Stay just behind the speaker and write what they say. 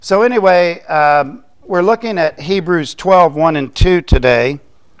So anyway, we're looking at Hebrews 12, 1 and 2 today.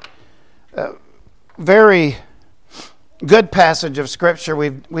 Very good passage of Scripture.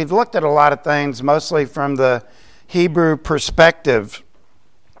 We've looked at a lot of things, mostly from the Hebrew perspective.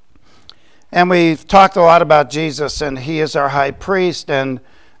 And we've talked a lot about Jesus, and He is our high priest, and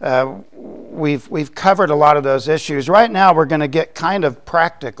we've covered a lot of those issues. Right now, we're going to get kind of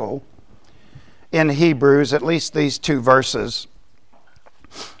practical in Hebrews, at least these two verses.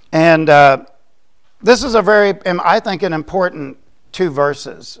 And this is I think, an important two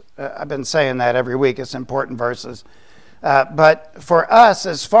verses. I've been saying that every week. It's important verses. But for us,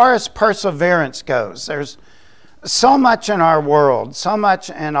 as far as perseverance goes, there's so much in our world, so much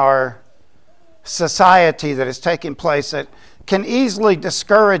in our society that is taking place that can easily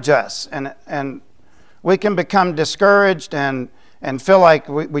discourage us. And we can become discouraged and feel like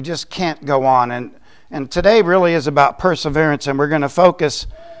we just can't go on. And today really is about perseverance, and we're going to focus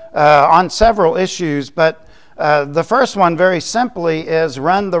on several issues, but the first one, very simply, is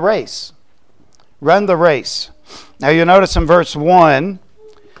run the race. Run the race. Now you notice in verse 1,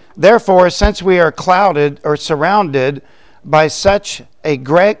 therefore, since we are clouded or surrounded by such a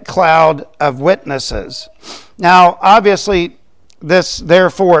great cloud of witnesses. Now, obviously, this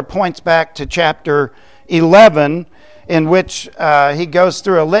therefore points back to chapter 11, in which he goes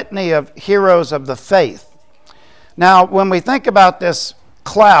through a litany of heroes of the faith. Now, when we think about this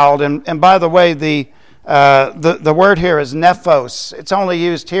cloud, and by the way, the word here is nephos. It's only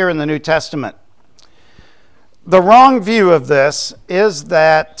used here in the New Testament. The wrong view of this is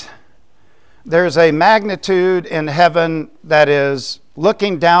that there's a magnitude in heaven that is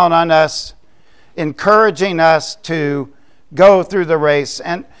looking down on us, encouraging us to go through the race.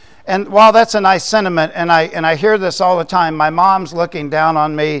 And while that's a nice sentiment, and I hear this all the time, my mom's looking down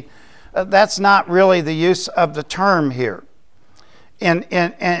on me, that's not really the use of the term here.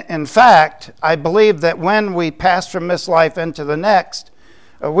 In fact, I believe that when we pass from this life into the next,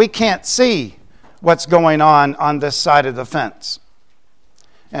 we can't see what's going on this side of the fence.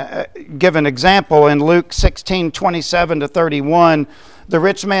 Give an example in Luke 16, 27 to 31. The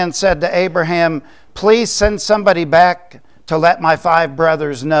rich man said to Abraham, please send somebody back to let my 5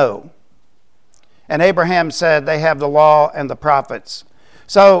 brothers know. And Abraham said, they have the law and the prophets.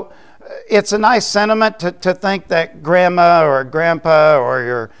 So it's a nice sentiment to think that grandma or grandpa or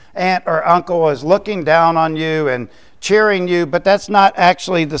your aunt or uncle is looking down on you and cheering you, but that's not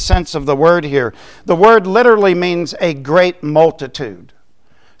actually the sense of the word here. The word literally means a great multitude.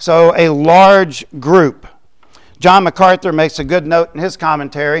 So a large group. John MacArthur makes a good note in his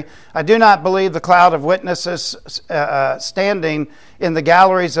commentary. I do not believe the cloud of witnesses standing in the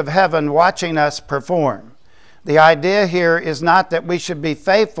galleries of heaven watching us perform. The idea here is not that we should be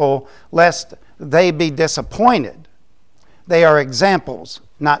faithful lest they be disappointed. They are examples,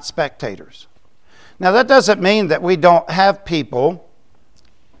 not spectators. Now that doesn't mean that we don't have people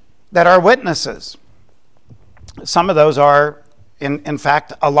that are witnesses. Some of those are, in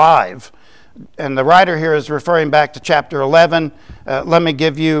fact, alive. And the writer here is referring back to chapter 11. Let me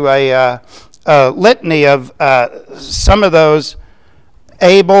give you a litany of some of those.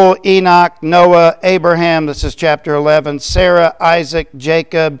 Abel, Enoch, Noah, Abraham, this is chapter 11, Sarah, Isaac,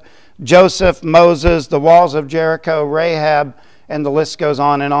 Jacob, Joseph, Moses, the walls of Jericho, Rahab, and the list goes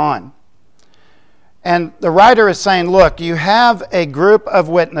on and on. And the writer is saying, look, you have a group of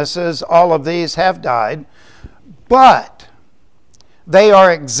witnesses, all of these have died, but they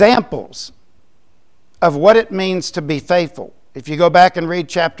are examples of what it means to be faithful. If you go back and read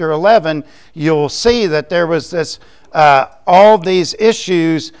chapter 11, you'll see that there was this all these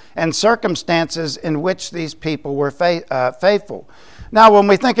issues and circumstances in which these people were faithful. Now, when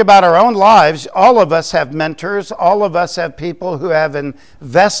we think about our own lives, all of us have mentors. All of us have people who have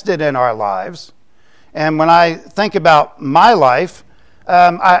invested in our lives. And when I think about my life,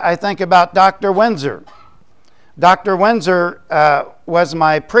 I think about Dr. Windsor. Dr. Windsor was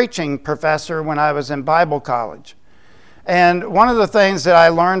my preaching professor when I was in Bible college. And one of the things that I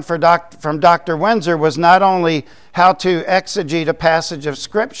learned from Dr. Windsor was not only how to exegete a passage of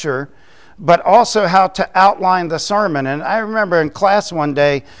Scripture, but also how to outline the sermon. And I remember in class one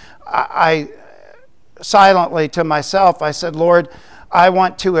day, I silently to myself, I said, Lord, I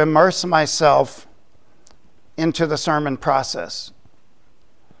want to immerse myself into the sermon process.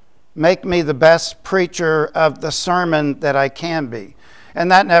 Make me the best preacher of the sermon that I can be. And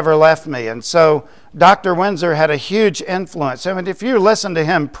that never left me. And so Dr. Windsor had a huge influence. I mean, if you listen to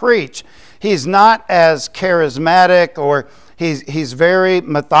him preach, he's not as charismatic, or he's very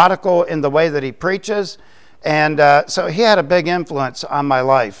methodical in the way that he preaches. And so he had a big influence on my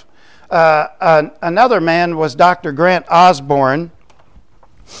life. Another man was Dr. Grant Osborne.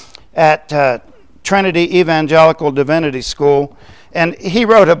 at Trinity Evangelical Divinity School, and he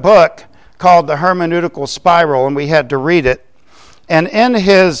wrote a book called The Hermeneutical Spiral, and we had to read it. And in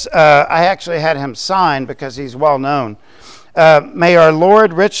his, I actually had him sign because he's well known, may our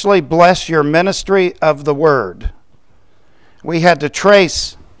Lord richly bless your ministry of the word. We had to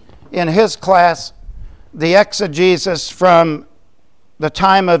trace in his class the exegesis from the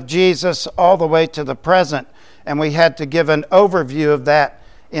time of Jesus all the way to the present, and we had to give an overview of that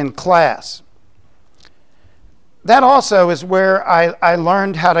in class. That also is where I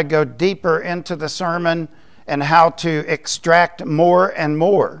learned how to go deeper into the sermon and how to extract more and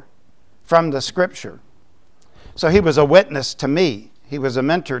more from the Scripture. So he was a witness to me. He was a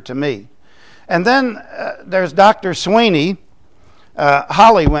mentor to me. And then there's Dr. Sweeney.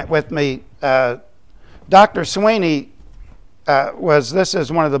 Holly went with me. Dr. Sweeney this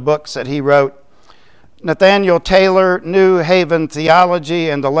is one of the books that he wrote, Nathaniel Taylor, New Haven Theology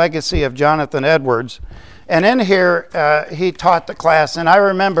and the Legacy of Jonathan Edwards. And in here, he taught the class. And I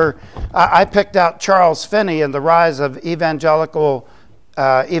remember I picked out Charles Finney and the Rise of Evangelicalism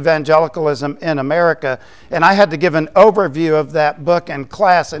in America. And I had to give an overview of that book in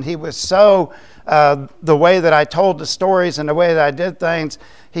class. And he was so, the way that I told the stories and the way that I did things,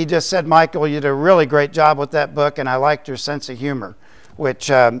 he just said, Michael, you did a really great job with that book, and I liked your sense of humor.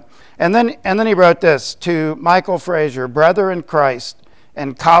 And then he wrote this, to Michael Frazier, brother in Christ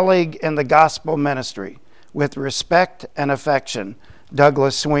and colleague in the gospel ministry, with respect and affection,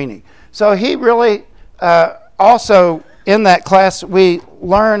 Douglas Sweeney. So he really, also in that class, we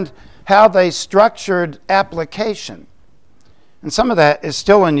learned how they structured application. And some of that is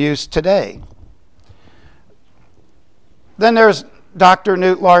still in use today. Then there's Dr.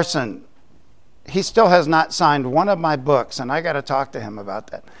 Newt Larson. He still has not signed one of my books, and I got to talk to him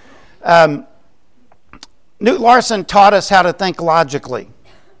about that. Newt Larson taught us how to think logically.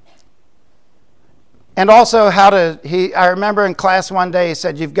 And also I remember in class one day he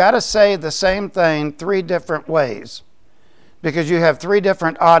said, you've got to say the same thing 3 different ways because you have 3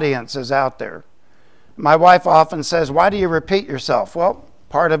 different audiences out there. My wife often says, why do you repeat yourself? Well,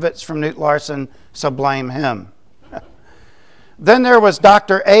 part of it's from Newt Larson, so blame him. Then there was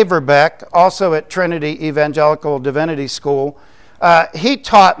Dr. Averbeck, also at Trinity Evangelical Divinity School. He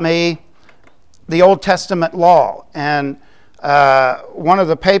taught me the Old Testament law. And one of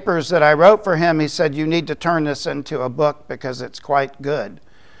the papers that I wrote for him, he said, you need to turn this into a book because it's quite good.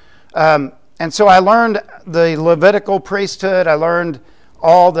 And so I learned the Levitical priesthood. I learned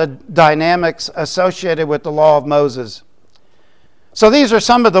all the dynamics associated with the law of Moses. So these are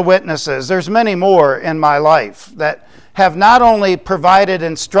some of the witnesses. There's many more in my life that have not only provided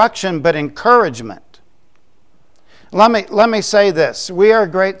instruction but encouragement. Let me say this. We are a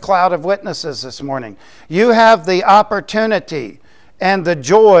great cloud of witnesses this morning. You have the opportunity and the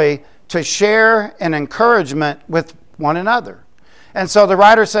joy to share an encouragement with one another. And so the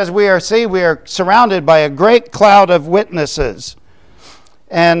writer says we are surrounded by a great cloud of witnesses.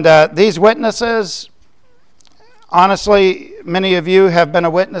 And these witnesses, honestly, many of you have been a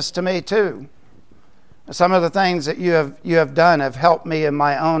witness to me too. Some of the things that you have done have helped me in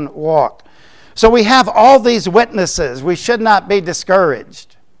my own walk. So we have all these witnesses. We should not be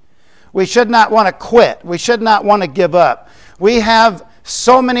discouraged. We should not want to quit. We should not want to give up. We have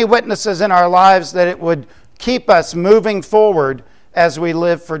so many witnesses in our lives that it would keep us moving forward as we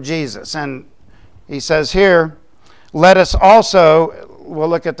live for Jesus. And he says here, let us also, we'll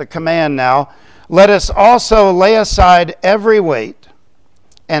look at the command now, let us also lay aside every weight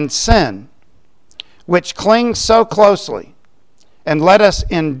and sin which clings so closely, and let us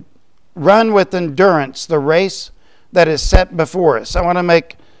run with endurance the race that is set before us. I want to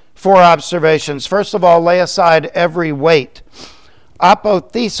make 4 observations. First of all, lay aside every weight.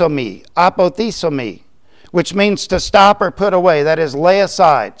 Apothesomi, which means to stop or put away. That is, lay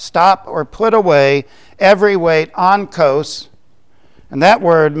aside, stop or put away every weight, onkos, and that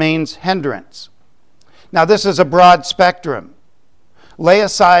word means hindrance. Now, this is a broad spectrum. Lay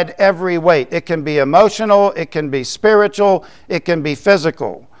aside every weight. It can be emotional, it can be spiritual, it can be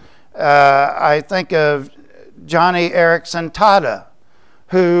physical. I think of Johnny Erickson Tada,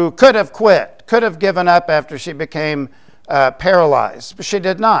 who could have quit, could have given up after she became paralyzed, but she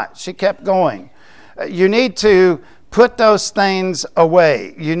did not. She kept going. You need to put those things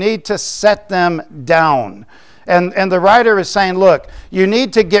away. You need to set them down. And the writer is saying, look, you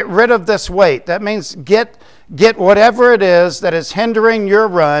need to get rid of this weight. That means get whatever it is that is hindering your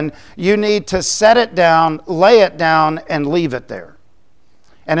run. You need to set it down, lay it down, and leave it there.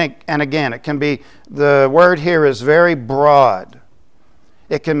 And again, it can be, the word here is very broad.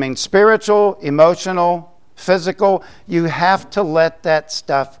 It can mean spiritual, emotional, physical. You have to let that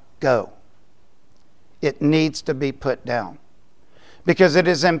stuff go. It needs to be put down. Because it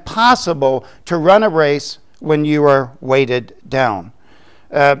is impossible to run a race when you are weighted down.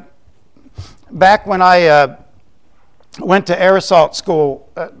 Back when I went to air assault school,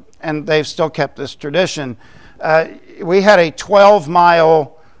 and they've still kept this tradition, we had a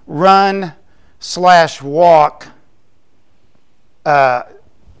 12-mile run/walk. I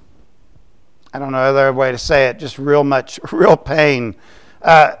don't know other way to say it, just real pain.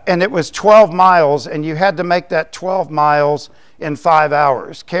 And it was 12 miles, and you had to make that 12 miles in 5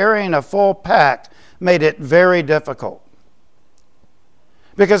 hours. Carrying a full pack made it very difficult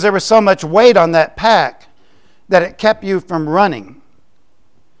because there was so much weight on that pack that it kept you from running.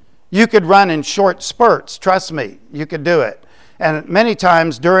 You could run in short spurts, trust me, you could do it. And many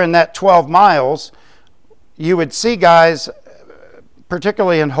times during that 12 miles, you would see guys,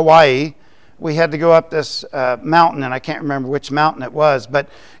 particularly in Hawaii, we had to go up this mountain, and I can't remember which mountain it was, but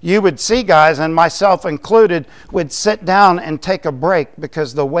you would see guys, and myself included, would sit down and take a break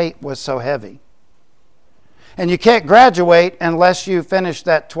because the weight was so heavy. And you can't graduate unless you finish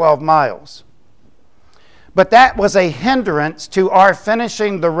that 12 miles. But that was a hindrance to our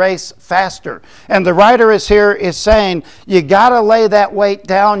finishing the race faster. And the writer is saying, you got to lay that weight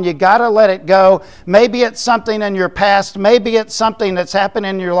down. You got to let it go. Maybe it's something in your past. Maybe it's something that's happened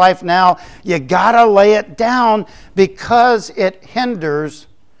in your life now. You got to lay it down because it hinders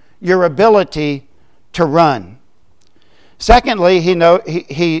your ability to run. Secondly,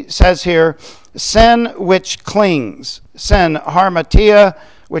 he says here, sin which clings. Sin, harmatia,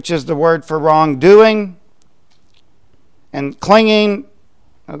 which is the word for wrongdoing. And clinging,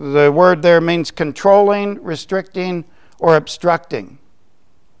 the word there means controlling, restricting, or obstructing.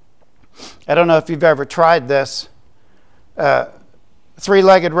 I don't know if you've ever tried this.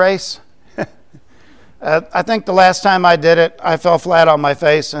 Three-legged race. I think the last time I did it, I fell flat on my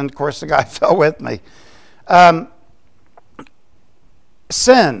face, and of course the guy fell with me.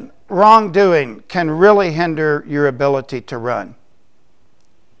 Sin, wrongdoing, can really hinder your ability to run.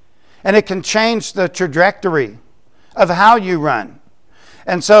 And it can change the trajectory of how you run.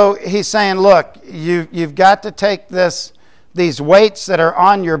 And so he's saying, look, you've got to take these weights that are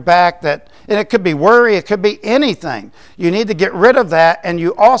on your back, and it could be worry, it could be anything. You need to get rid of that, and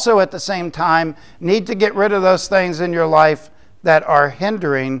you also at the same time need to get rid of those things in your life that are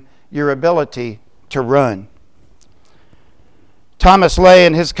hindering your ability to run. Thomas Lay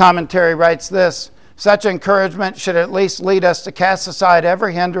in his commentary writes this: such encouragement should at least lead us to cast aside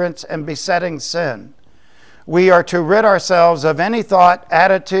every hindrance and besetting sin. We are to rid ourselves of any thought,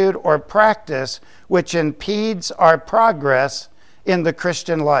 attitude, or practice which impedes our progress in the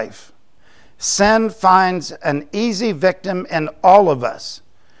Christian life. Sin finds an easy victim in all of us,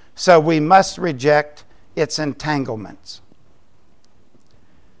 so we must reject its entanglements.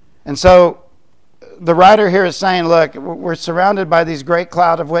 And so the writer here is saying, look, we're surrounded by these great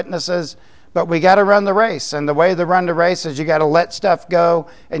cloud of witnesses, but we got to run the race. And the way to run the race is you got to let stuff go,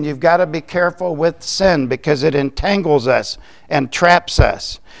 and you've got to be careful with sin because it entangles us and traps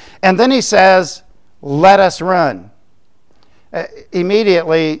us. And then he says, let us run.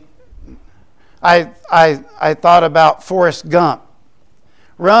 Immediately, I thought about Forrest Gump.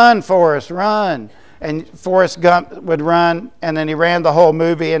 Run, Forrest, run. And Forrest Gump would run, and then he ran the whole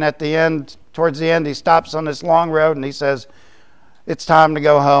movie, and at the end, towards the end, he stops on this long road, and he says, it's time to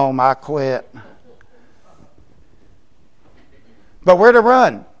go home. I quit. But we're to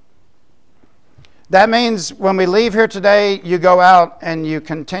run. That means when we leave here today, you go out and you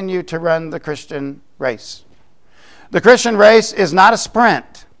continue to run the Christian race. The Christian race is not a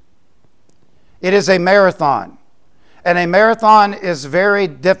sprint. It is a marathon. And a marathon is very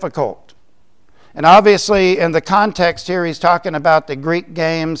difficult. And obviously, in the context here, he's talking about the Greek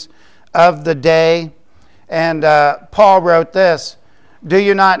games of the day. And Paul wrote this: do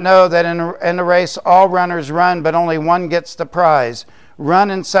you not know that in a race all runners run, but only one gets the prize?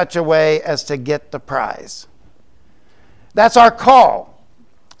 Run in such a way as to get the prize. That's our call.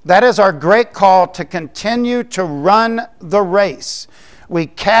 That is our great call, to continue to run the race. We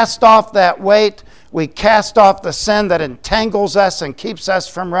cast off that weight. We cast off the sin that entangles us and keeps us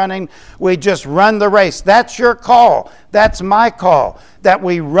from running. We just run the race. That's your call. That's my call. That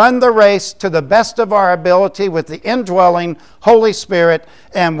we run the race to the best of our ability with the indwelling Holy Spirit,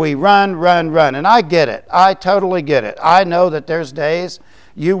 and we run. And I get it. I totally get it. I know that there's days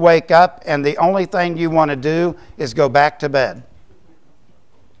you wake up and the only thing you want to do is go back to bed.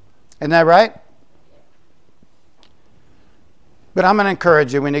 Isn't that right? But I'm going to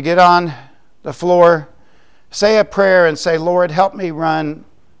encourage you, when you get on the floor, say a prayer and say, Lord, help me run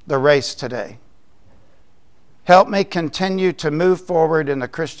the race today. Help me continue to move forward in the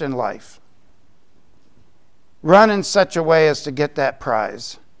Christian life. Run in such a way as to get that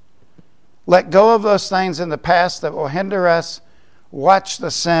prize. Let go of those things in the past that will hinder us. Watch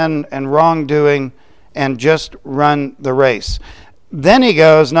the sin and wrongdoing and just run the race. Then he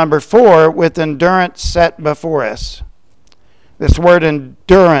goes, number 4, with endurance set before us. This word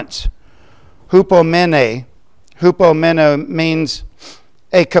endurance, hupomene means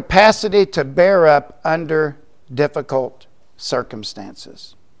a capacity to bear up under difficult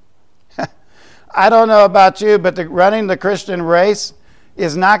circumstances. I don't know about you, but running the Christian race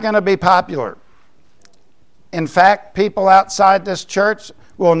is not going to be popular. In fact, people outside this church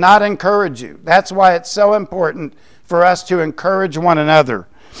will not encourage you. That's why it's so important for us to encourage one another.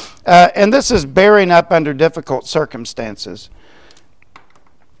 And this is bearing up under difficult circumstances.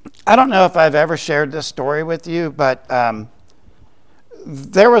 I don't know if I've ever shared this story with you, but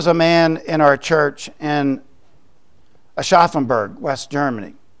there was a man in our church in Aschaffenburg, West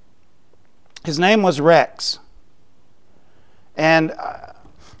Germany. His name was Rex. And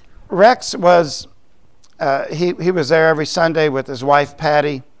Rex was, he was there every Sunday with his wife,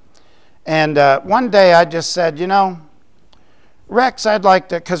 Patty. And one day I just said, Rex, I'd like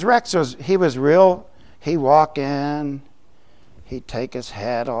to, because Rex was real, he'd walk in, he'd take his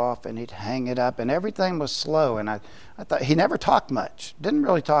hat off and he'd hang it up, and everything was slow. And I thought, he never talked much, didn't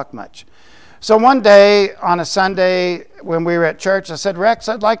really talk much. So one day on a Sunday when we were at church, I said, Rex,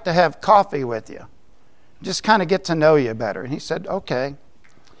 I'd like to have coffee with you. Just kind of get to know you better. And he said, okay.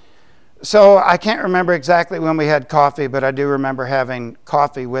 So I can't remember exactly when we had coffee, but I do remember having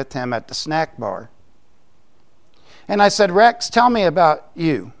coffee with him at the snack bar. And I said, Rex, tell me about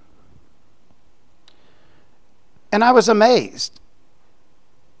you. And I was amazed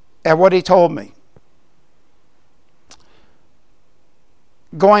at what he told me.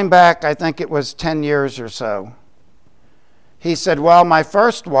 Going back, I think it was 10 years or so, he said, well, my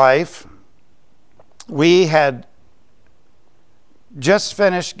first wife, we had just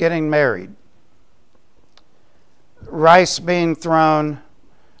finished getting married. Rice being thrown,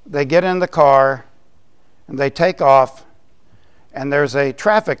 they get in the car, and they take off, and there's a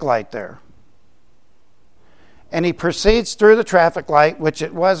traffic light there. And he proceeds through the traffic light, which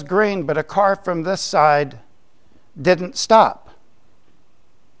it was green, but a car from this side didn't stop.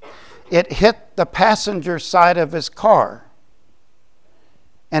 It hit the passenger side of his car,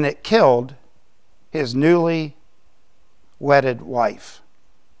 and it killed his newly wedded wife.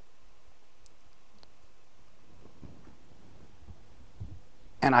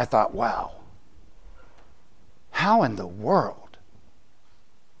 And I thought, wow, how in the world?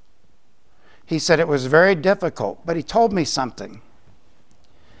 He said it was very difficult, but he told me something.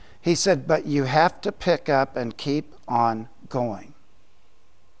 He said, but you have to pick up and keep on going.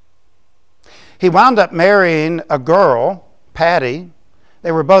 He wound up marrying a girl, Patty.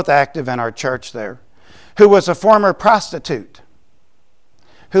 They were both active in our church there, who was a former prostitute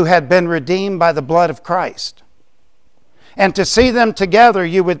who had been redeemed by the blood of Christ. And to see them together,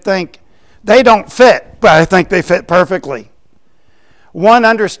 you would think they don't fit, but I think they fit perfectly. One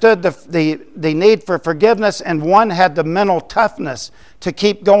understood the need for forgiveness, and one had the mental toughness to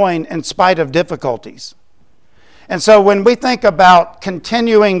keep going in spite of difficulties. And so when we think about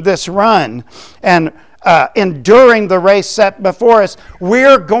continuing this run and enduring the race set before us,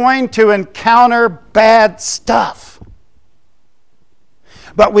 we're going to encounter bad stuff.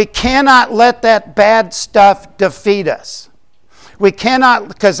 But we cannot let that bad stuff defeat us. We cannot,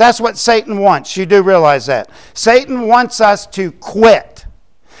 because that's what Satan wants. You do realize that. Satan wants us to quit.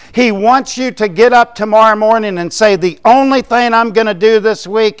 He wants you to get up tomorrow morning and say, the only thing I'm going to do this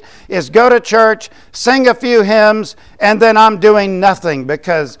week is go to church, sing a few hymns, and then I'm doing nothing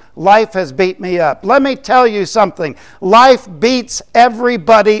because life has beat me up. Let me tell you something. Life beats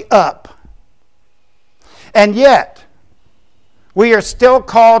everybody up. And yet, we are still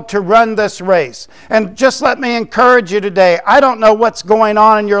called to run this race. And just let me encourage you today. I don't know what's going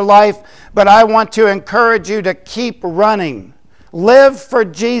on in your life, but I want to encourage you to keep running. Live for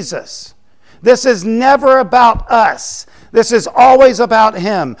Jesus. This is never about us. This is always about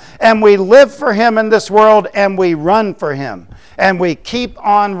Him. And we live for Him in this world, and we run for Him. And we keep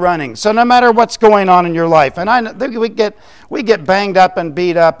on running. So no matter what's going on in your life, and I we get banged up and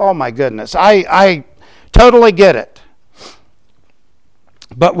beat up. Oh my goodness. I totally get it.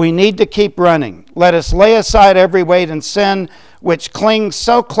 But we need to keep running. Let us lay aside every weight and sin which clings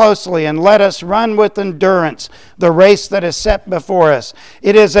so closely, and let us run with endurance the race that is set before us.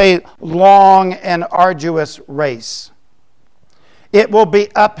 It is a long and arduous race. It will be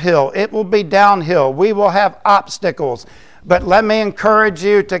uphill. It will be downhill. We will have obstacles. But let me encourage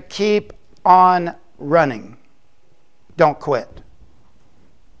you to keep on running. don't quit.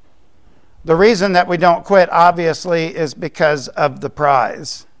 The reason that we don't quit, obviously, is because of the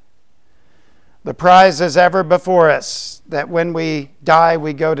prize. The prize is ever before us, that when we die,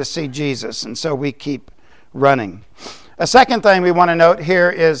 we go to see Jesus, and so we keep running. A second thing we want to note here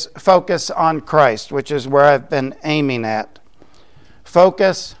is focus on Christ, which is where I've been aiming at.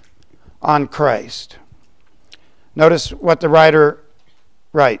 Focus on Christ. Notice what the writer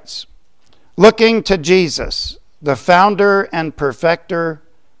writes. Looking to Jesus, the founder and perfecter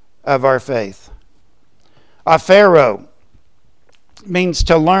of our faith. Aphero means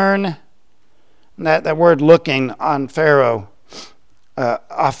to learn. That word looking on Pharaoh,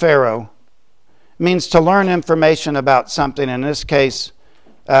 aphero, means to learn information about something. In this case,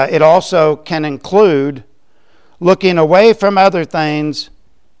 it also can include looking away from other things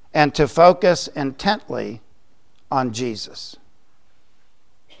and to focus intently on Jesus.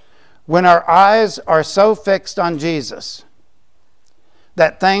 When our eyes are so fixed on Jesus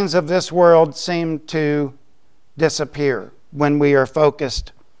that things of this world seem to disappear when we are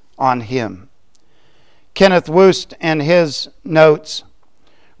focused on Him. Kenneth Wust, in his notes,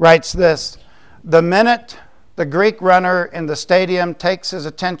 writes this: the minute the Greek runner in the stadium takes his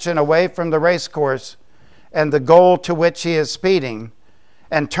attention away from the race course and the goal to which he is speeding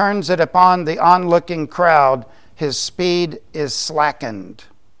and turns it upon the onlooking crowd, his speed is slackened.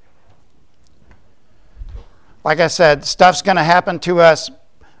 Like I said, stuff's going to happen to us,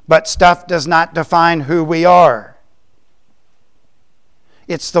 but stuff does not define who we are.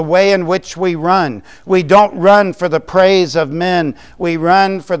 It's the way in which we run. We don't run for the praise of men. We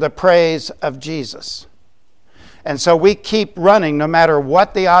run for the praise of Jesus. And so we keep running no matter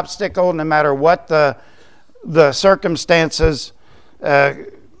what the obstacle, no matter what the circumstances. Going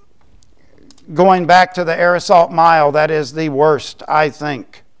back to the Air Assault Mile, that is the worst, I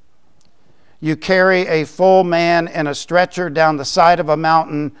think. You carry a full man in a stretcher down the side of a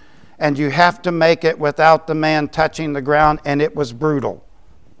mountain, and you have to make it without the man touching the ground, and it was brutal.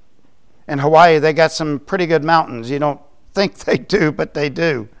 In Hawaii, they got some pretty good mountains. You don't think they do, but they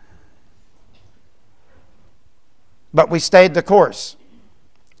do. But we stayed the course,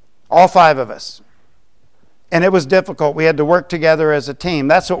 all 5 of us. And it was difficult. We had to work together as a team.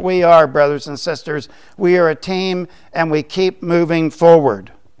 That's what we are, brothers and sisters. We are a team, and we keep moving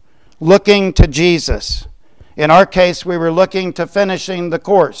forward, looking to Jesus. In our case, we were looking to finishing the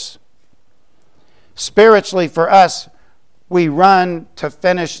course. Spiritually, for us, we run to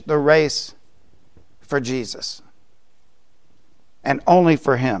finish the race for Jesus. And only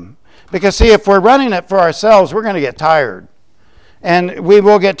for Him. Because, see, if we're running it for ourselves, we're going to get tired. And we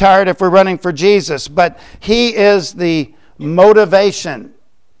will get tired if we're running for Jesus. But He is the motivation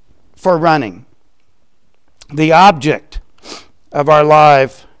for running. The object of our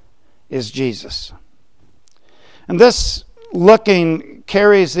life is Jesus. And this looking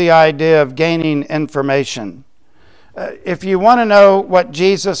carries the idea of gaining information. If you want to know what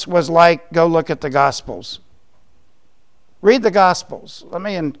Jesus was like, go look at the Gospels. Read the Gospels. Let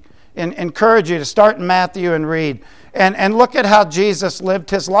me encourage you to start in Matthew and read. And look at how Jesus lived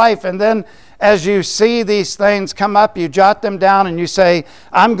His life. And then as you see these things come up, you jot them down and you say,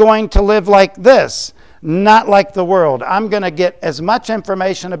 I'm going to live like this, not like the world. I'm going to get as much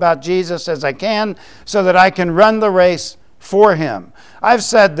information about Jesus as I can so that I can run the race for Him. I've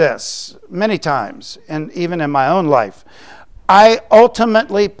said this many times, and even in my own life. I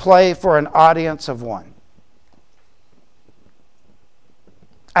ultimately play for an audience of one.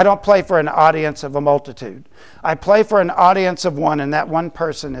 I don't play for an audience of a multitude. I play for an audience of one, and that one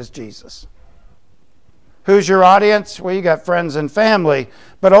person is Jesus. Who's your audience? Well, you got friends and family,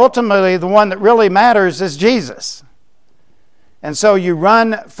 but ultimately the one that really matters is Jesus. And so you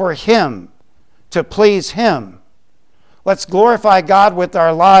run for Him, to please Him. Let's glorify God with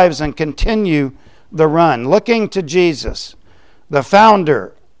our lives and continue the run, looking to Jesus, the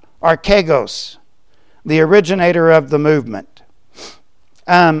founder, Archegos, the originator of the movement.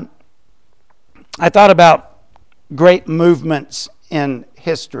 I thought about great movements in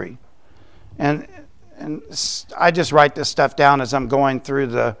history, and I just write this stuff down as I'm going through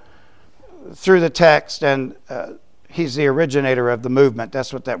the text, and he's the originator of the movement.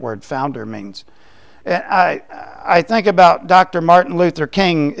 That's what that word founder means. And I think about Dr. Martin Luther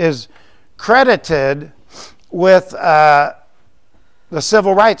King is credited with the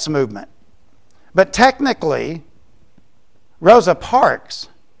civil rights movement. But technically, Rosa Parks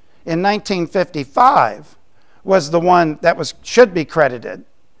in 1955 was the one that should be credited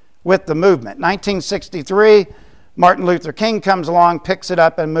with the movement. 1963, Martin Luther King comes along, picks it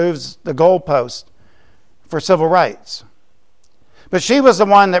up, and moves the goalpost for civil rights. But she was the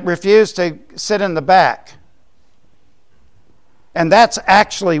one that refused to sit in the back And that's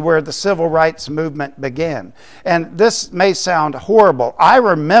actually where the civil rights movement began. And this may sound horrible. I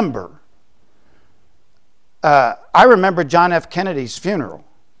remember John F. Kennedy's funeral.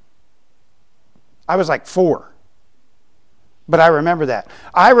 I was like 4. But I remember that.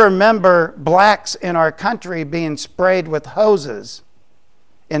 I remember blacks in our country being sprayed with hoses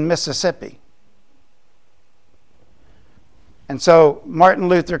in Mississippi. And so Martin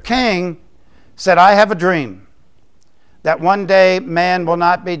Luther King said, I have a dream that one day man will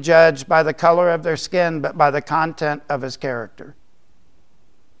not be judged by the color of their skin, but by the content of his character.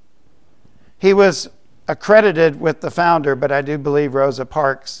 He was accredited with the founder, but I do believe Rosa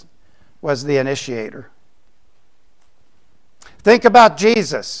Parks was the initiator. Think about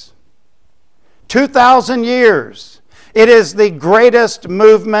Jesus. 2,000 years. It is the greatest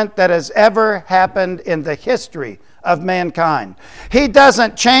movement that has ever happened in the history of mankind. He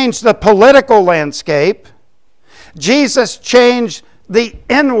doesn't change the political landscape. Jesus changed the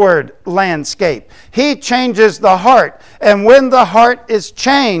inward landscape. He changes the heart. And when the heart is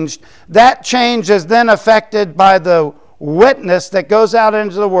changed, that change is then affected by the witness that goes out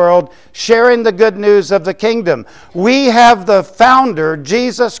into the world, sharing the good news of the kingdom. We have the founder,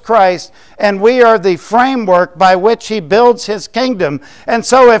 Jesus Christ, and we are the framework by which he builds his kingdom. And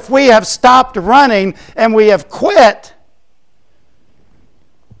so if we have stopped running and we have quit,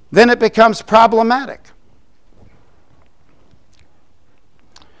 then it becomes problematic.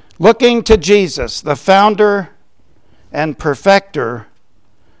 Looking to Jesus, the founder and perfecter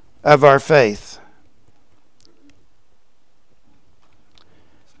of our faith.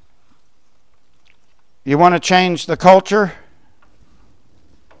 You want to change the culture?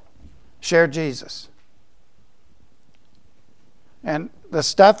 Share Jesus. And the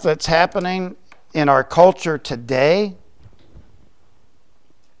stuff that's happening in our culture today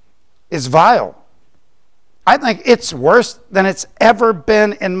is vile. I think it's worse than it's ever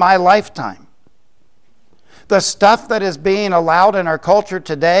been in my lifetime. The stuff that is being allowed in our culture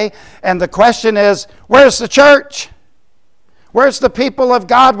today, and the question is, where's the church? Where's the people of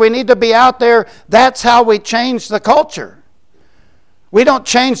God? We need to be out there. That's how we change the culture. We don't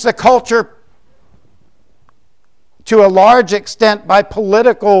change the culture to a large extent by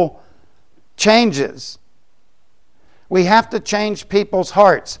political changes. We have to change people's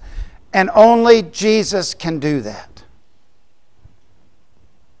hearts. And only Jesus can do that.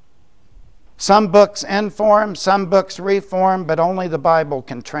 Some books inform, some books reform, but only the Bible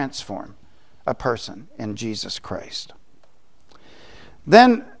can transform a person in Jesus Christ.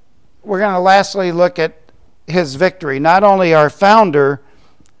 Then we're going to lastly look at his victory. Not only our founder,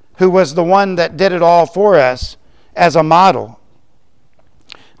 who was the one that did it all for us, as a model.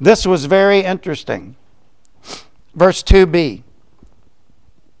 This was very interesting. Verse 2b.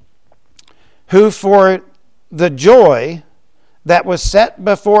 Who for the joy that was set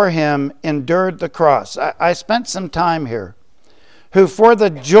before him endured the cross. I spent some time here. Who for the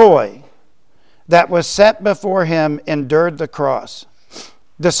joy that was set before him endured the cross,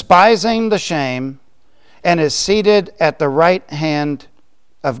 despising the shame, and is seated at the right hand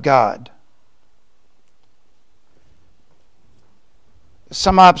of God.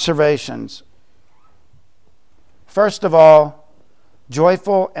 Some observations. First of all,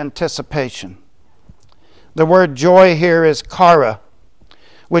 joyful anticipation. The word joy here is kara,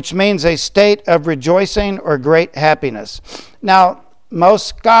 which means a state of rejoicing or great happiness. Now, most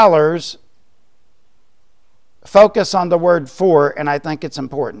scholars focus on the word for, and I think it's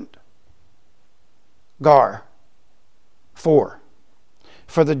important. Gar, for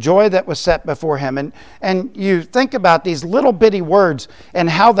the joy that was set before him. And you think about these little bitty words and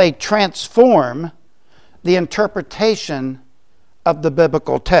how they transform the interpretation of the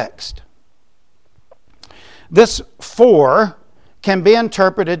biblical text. This for can be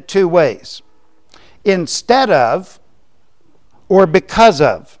interpreted two ways. Instead of or because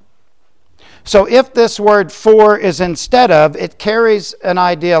of. So if this word for is instead of, it carries an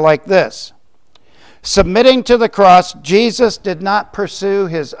idea like this. Submitting to the cross, Jesus did not pursue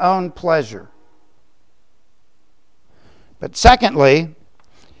his own pleasure. But secondly,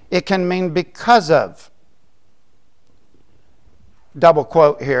 it can mean because of. Double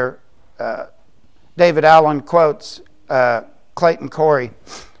quote here. David Allen quotes Clayton Corey.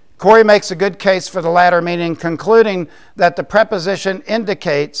 Corey makes a good case for the latter meaning, concluding that the preposition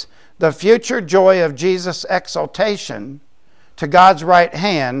indicates the future joy of Jesus' exaltation to God's right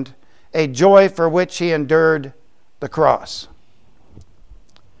hand, a joy for which he endured the cross.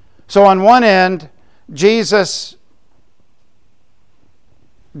 So on one end, Jesus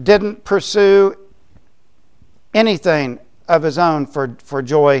didn't pursue anything of his own for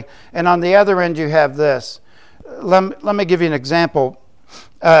joy. And on the other end, you have this. let me give you an example.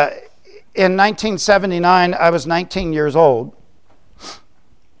 In 1979, I was 19 years old.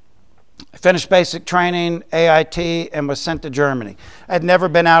 I finished basic training, AIT, and was sent to Germany. I'd never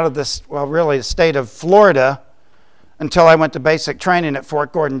been out of the state of Florida until I went to basic training at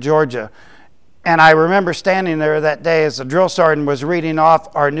Fort Gordon, Georgia. And I remember standing there that day as the drill sergeant was reading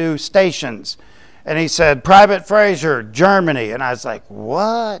off our new stations. And he said, Private Fraser, Germany. And I was like,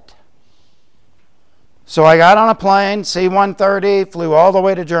 what? So I got on a plane, C-130, flew all the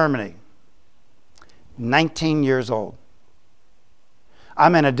way to Germany. 19 years old.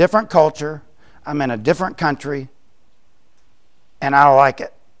 I'm in a different culture. I'm in a different country. And I don't like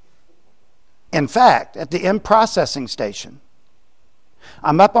it. In fact, at the in-processing station,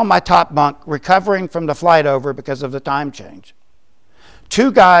 I'm up on my top bunk recovering from the flight over because of the time change.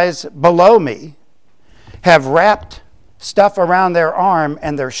 Two guys below me have wrapped stuff around their arm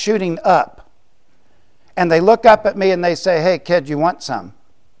and they're shooting up. And they look up at me and they say, hey, kid, you want some?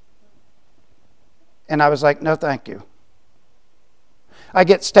 And I was like, no, thank you. I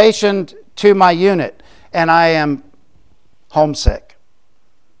get stationed to my unit and I am homesick.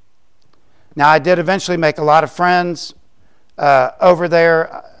 Now, I did eventually make a lot of friends over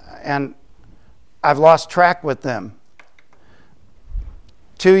there, and I've lost track with them.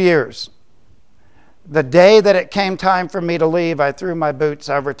 2 years. The day that it came time for me to leave, I threw my boots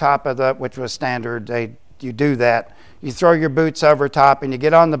over top of which was standard. You do that. You throw your boots over top and you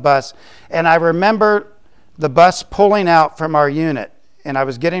get on the bus. And I remember the bus pulling out from our unit, and I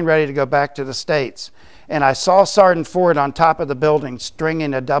was getting ready to go back to the States. And I saw Sergeant Ford on top of the building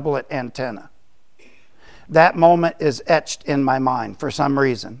stringing a doublet antenna. That moment is etched in my mind for some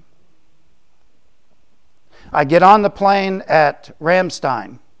reason. I get on the plane at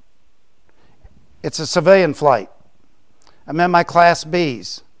Ramstein. It's a civilian flight. I'm in my Class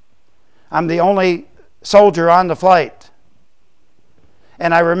Bs. I'm the only soldier on the flight.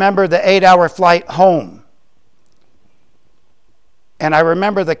 And I remember the 8-hour flight home. And I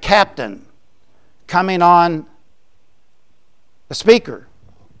remember the captain coming on the speaker.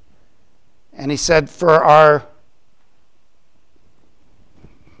 And he said, for our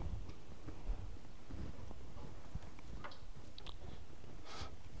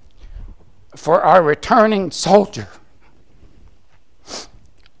returning soldier,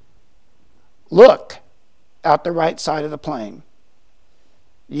 look out the right side of the plane.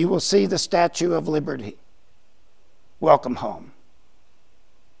 You will see the Statue of Liberty. Welcome home.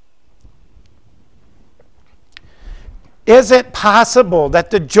 Is it possible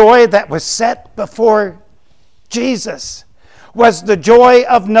that the joy that was set before Jesus was the joy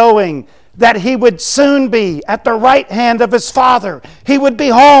of knowing that he would soon be at the right hand of his Father? He would be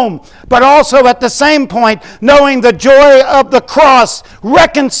home, but also at the same point knowing the joy of the cross,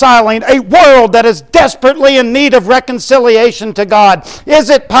 reconciling a world that is desperately in need of reconciliation to God. Is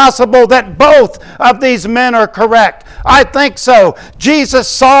it possible that both of these men are correct? I think so. Jesus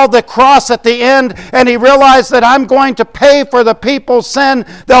saw the cross at the end and he realized that I'm going to pay for the people's sin.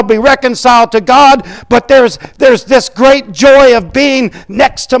 They'll be reconciled to God, but there's this great joy of being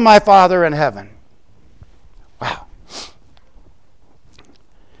next to my Father in heaven. Wow.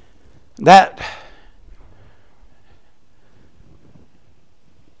 That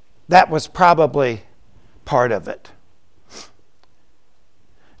was probably part of it.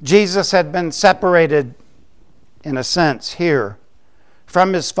 Jesus had been separated, in a sense, here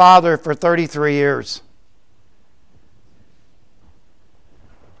from his Father for 33 years.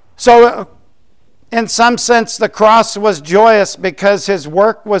 So, in some sense, the cross was joyous because his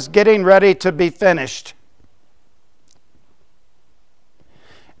work was getting ready to be finished.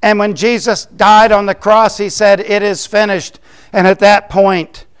 And when Jesus died on the cross, he said, "It is finished." And at that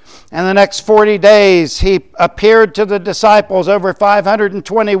point, in the next 40 days, he appeared to the disciples, over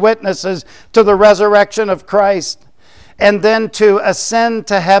 520 witnesses to the resurrection of Christ, and then to ascend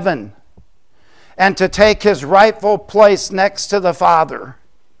to heaven and to take his rightful place next to the Father.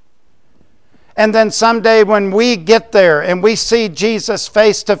 And then someday when we get there and we see Jesus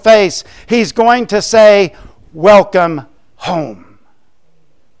face to face, he's going to say, "Welcome home."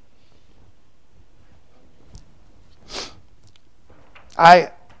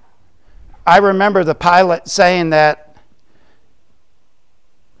 I remember the pilot saying that,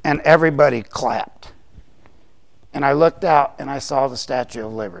 and everybody clapped. And I looked out and I saw the Statue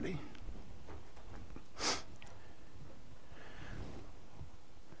of Liberty.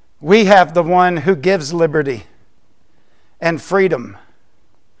 We have the one who gives liberty and freedom.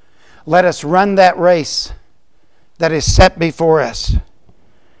 Let us run that race that is set before us.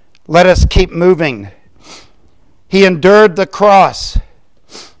 Let us keep moving. He endured the cross.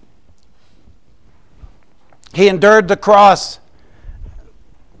 He endured the cross.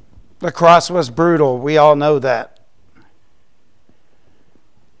 The cross was brutal. We all know that.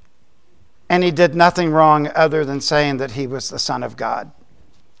 And he did nothing wrong other than saying that he was the Son of God.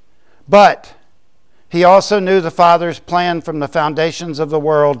 But he also knew the Father's plan from the foundations of the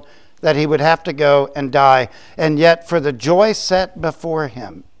world, that he would have to go and die. And yet, for the joy set before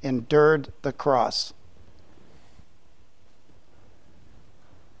him, endured the cross.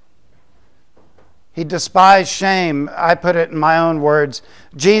 He despised shame. I put it in my own words.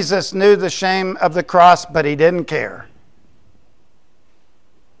 Jesus knew the shame of the cross, but he didn't care.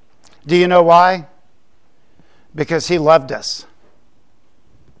 Do you know why? Because he loved us.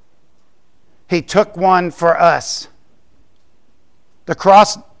 He took one for us. The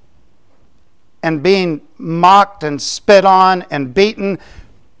cross and being mocked and spit on and beaten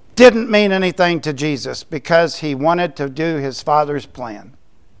didn't mean anything to Jesus, because he wanted to do his Father's plan.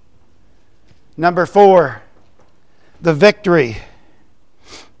 Number 4, the victory.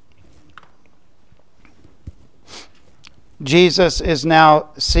 Jesus is now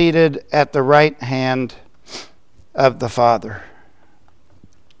seated at the right hand of the Father.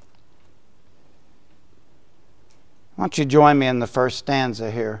 Why don't you join me in the first stanza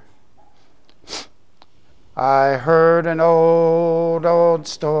here? I heard an old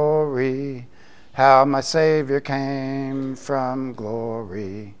story, how my Savior came from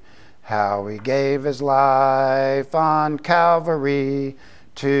glory, how he gave his life on Calvary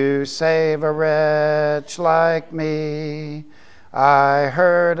to save a wretch like me. I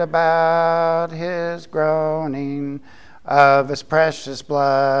heard about his groaning, of his precious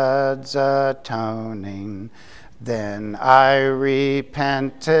blood's atoning. Then I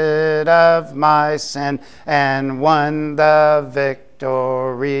repented of my sin and won the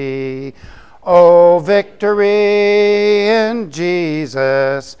victory. Oh, victory in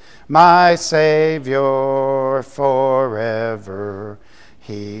Jesus, my Savior forever.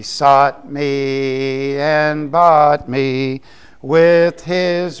 He sought me and bought me with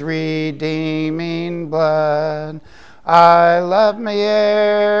his redeeming blood. I loved me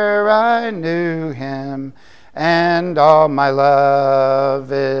ere I knew him, and all my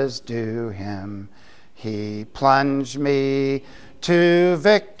love is due him. He plunged me to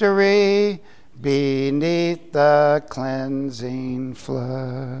victory beneath the cleansing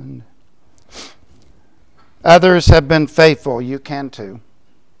flood. Others have been faithful. You can too.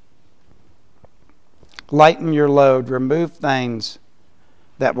 Lighten your load. Remove things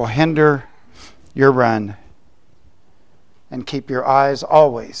that will hinder your run. And keep your eyes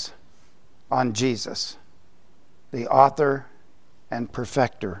always on Jesus, the author and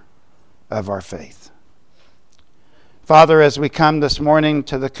perfecter of our faith. Father, as we come this morning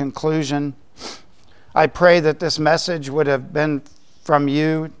to the conclusion, I pray that this message would have been from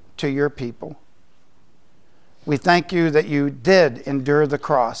you to your people. We thank you that you did endure the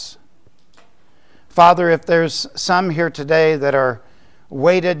cross. Father, if there's some here today that are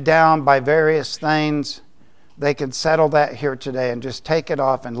weighted down by various things, they can settle that here today and just take it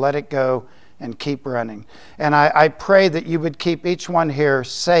off and let it go and keep running. And I pray that you would keep each one here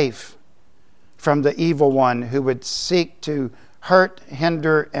safe from the evil one who would seek to hurt,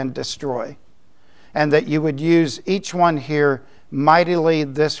 hinder, and destroy. And that you would use each one here mightily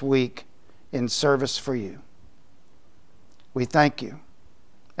this week in service for you. We thank you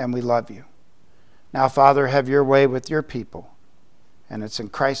and we love you. Now, Father, have your way with your people. And it's in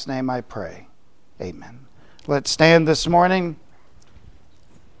Christ's name I pray. Amen. Let's stand this morning.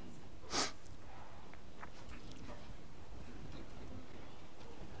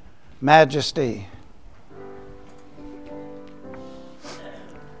 Majesty.